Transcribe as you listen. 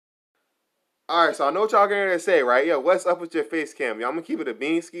Alright, so I know what y'all getting ready to say, right? Yo, what's up with your face cam? Y'all, I'm gonna keep it a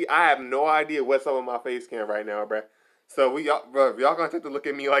beanski. I have no idea what's up with my face cam right now, bruh. So y'all gonna have to look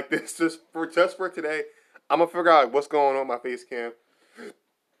at me like this just for today. I'm gonna figure out what's going on with my face cam.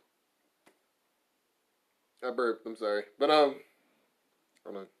 I burped, I'm sorry. But hold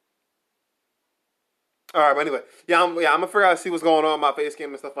on. Alright, but anyway. I'm gonna figure out see what's going on with my face cam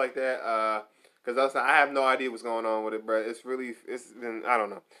and stuff like that. Cause I have no idea what's going on with it, bruh. It's been, I don't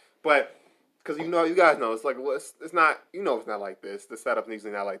know. But because you guys know, it's like it's not, it's not like this. The setup's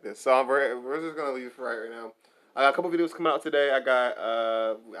usually not like this. So we're just gonna leave it for right now. I got a couple videos coming out today. I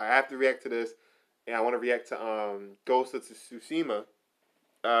have to react to this, and I want to react to Ghost of Tsushima.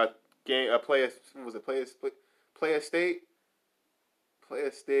 Play a state,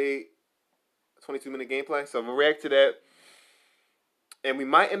 22-minute gameplay. So we'll react to that, and we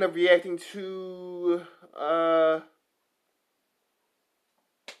might end up reacting to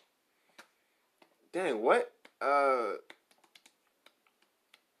dang, what?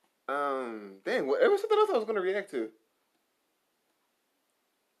 Dang, what? There was something else I was gonna react to.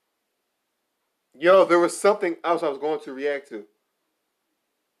 Yo, there was something else I was going to react to.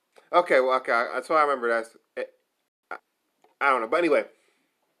 Okay, well, okay, that's why I remember that. I don't know, but anyway,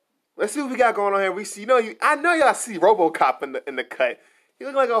 let's see what we got going on here. We see, I know y'all see Robocop in the cut. He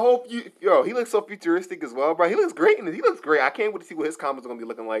looks like a whole, he looks so futuristic as well, bro. He looks great, and he looks great. I can't wait to see what his combos are gonna be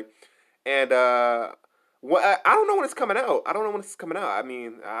looking like. And I don't know when it's coming out. I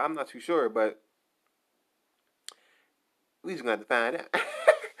mean, I'm not too sure, but we just gonna have to find out.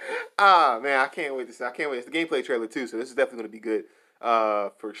 Ah, man, I can't wait to see. I can't wait. It's the gameplay trailer too, so this is definitely gonna be good,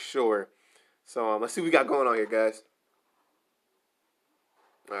 for sure. So let's see what we got going on here, guys.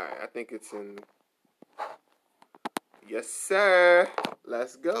 All right, I think it's in. Yes, sir.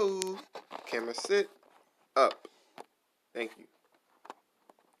 Let's go. Camera sit up. Thank you.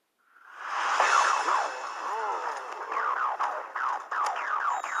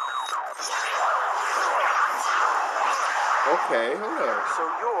 Okay, hold on. So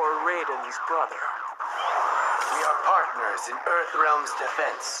you're Raiden's brother. We are partners in Earthrealm's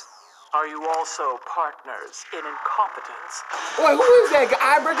defense. Are you also partners in incompetence? Wait, who is that guy?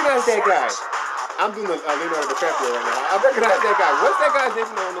 I recognize that guy. I'm doing Leonardo DiCaprio right now. I recognize that guy. What's that guy's name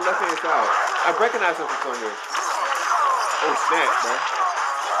on the left-hand side? I recognize him from somewhere. Oh, snap, bro.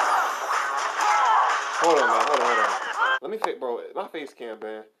 Hold on, man. Hold on. Let me fit, bro. My face cam,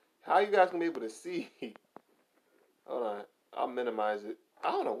 man. How you guys gonna be able to see? Hold on. I'll minimize it.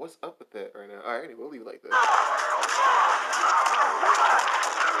 I don't know what's up with that right now. All right, anyway, we'll leave it like this.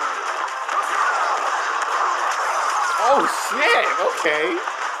 Oh, shit. Okay.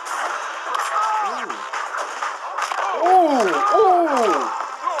 Ooh.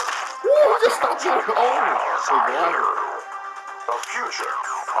 Ooh, just stop that. Oh. The future.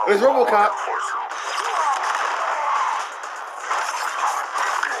 There's Robocop.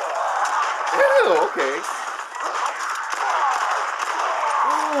 Ew, okay.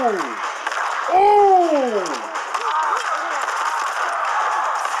 Ooh.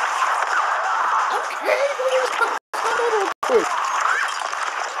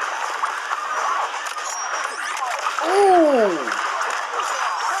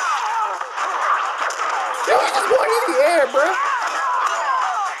 Yo, he's just going in the air, bro.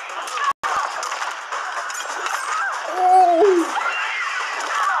 Oh.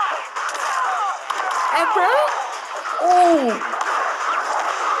 Hey, bro. Oh.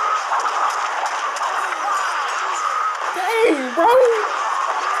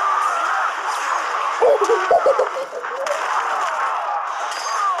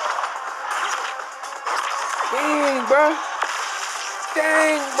 Dang, bro.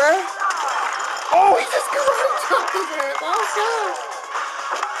 Dang, bro. Oh, he just karate chopped his ass. Oh, God.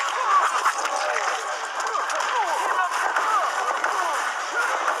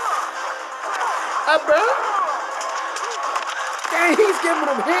 Bro. Dang, he's giving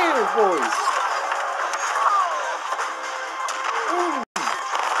them hands, boys.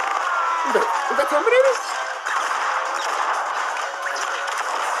 Is that Terminator?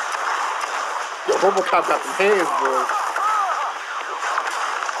 Yo, Robocop got some hands, boys.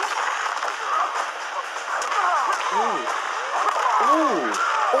 Ooh.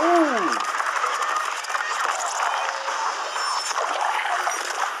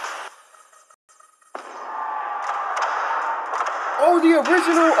 Oh, the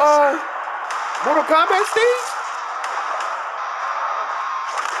original Mortal Kombat stage?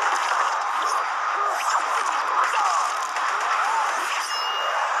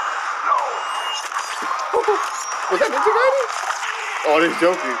 Was that Ninja Gaiden? Oh, this is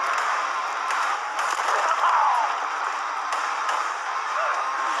joking.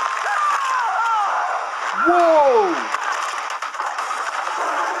 Whoa!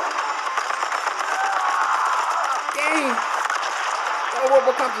 Dang! That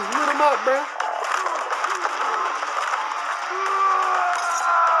Robocop just lit him up, bruh.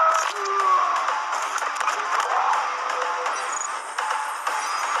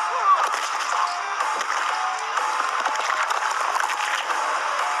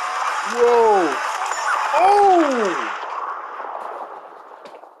 Whoa! Oh!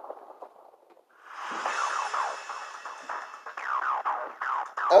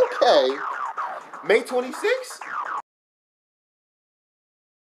 Okay. May 26th?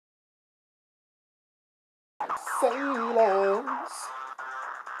 Silence.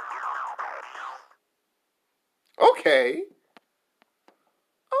 Okay.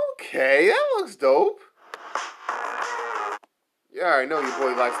 Okay, that looks dope. You already know your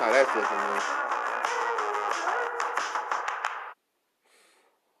boy likes how that's looking, man.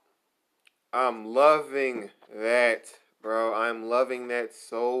 I'm loving that, bro. I'm loving that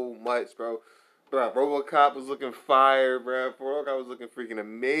so much, bro. Bro, Robocop was looking fire, bro. Robocop was looking freaking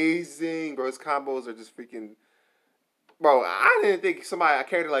amazing, bro. His combos are just freaking... Bro, I didn't think a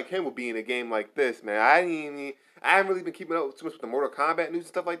character like him would be in a game like this, man. I haven't really been keeping up too much with the Mortal Kombat news and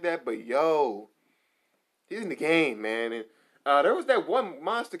stuff like that, but yo, he's in the game, man. And there was that one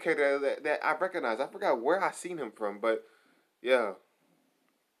monster character that I recognized. I forgot where I seen him from, but yeah.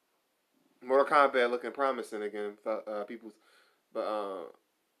 Mortal Kombat looking promising again, peoples. But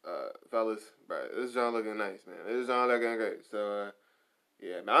fellas, bro, this John looking nice, man. This John looking great. So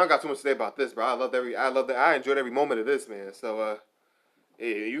yeah, man, I don't got too much to say about this, bro. I enjoyed every moment of this, man. So yeah,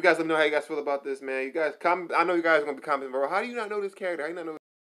 you guys let me know how you guys feel about this, man. You guys comment. I know you guys are gonna be commenting, bro. How do you not know this character? How do you not know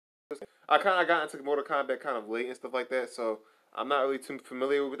this? I kind of got into Mortal Kombat kind of late and stuff like that, so I'm not really too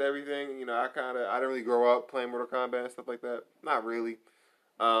familiar with everything. You know, I didn't really grow up playing Mortal Kombat and stuff like that. Not really.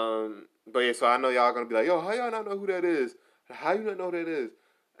 But yeah, so I know y'all gonna be like, yo, how y'all not know who that is? How you not know who that is?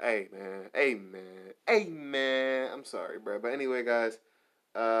 Hey man. I'm sorry, bro. But anyway, guys,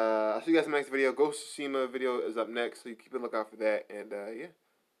 I'll see you guys in the next video. Ghost of Tsushima video is up next, so you keep a lookout for that. And yeah,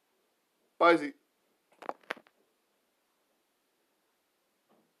 bye.